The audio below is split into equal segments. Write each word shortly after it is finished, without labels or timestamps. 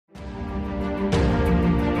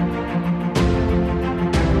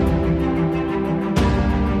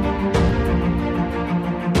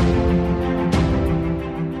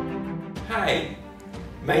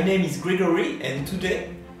My name is Gregory and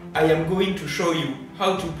today I am going to show you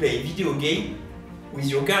how to play a video game with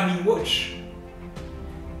your Garmin watch.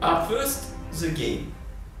 First, the game.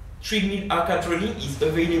 Treadmill Arcade Running is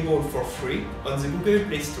available for free on the Google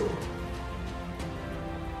Play Store.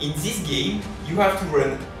 In this game, you have to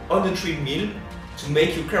run on the treadmill to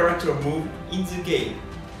make your character move in the game.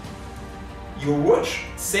 Your watch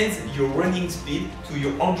sends your running speed to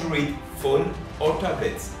your Android phone or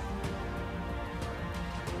tablet.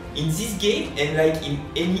 In this game, and like in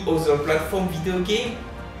any other platform video game,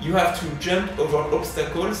 you have to jump over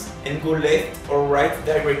obstacles and go left or right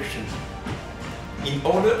direction. In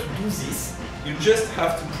order to do this, you just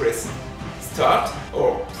have to press Start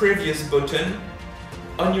or Previous button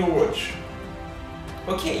on your watch.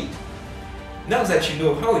 Okay, now that you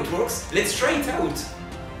know how it works, let's try it out!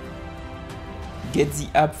 Get the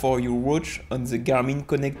app for your watch on the Garmin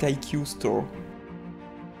Connect IQ store.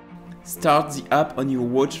 Start the app on your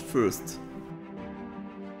watch first.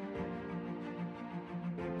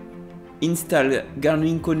 Install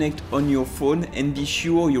Garmin Connect on your phone and be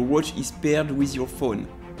sure your watch is paired with your phone.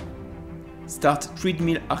 Start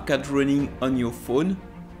Treadmill Arcade Running on your phone.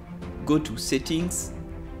 Go to Settings,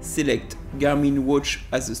 select Garmin Watch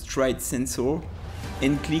as a stride sensor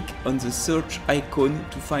and click on the search icon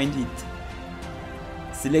to find it.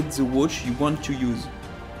 Select the watch you want to use.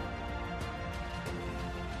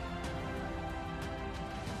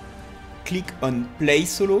 Click on Play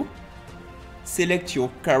Solo, select your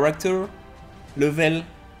character, level,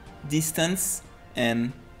 distance,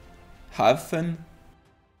 and have fun.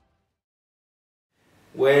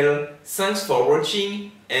 Well, thanks for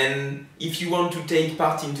watching, and if you want to take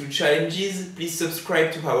part into challenges, please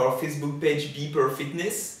subscribe to our Facebook page BIPR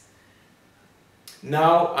Fitness.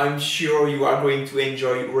 Now I'm sure you are going to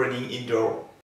enjoy running indoor.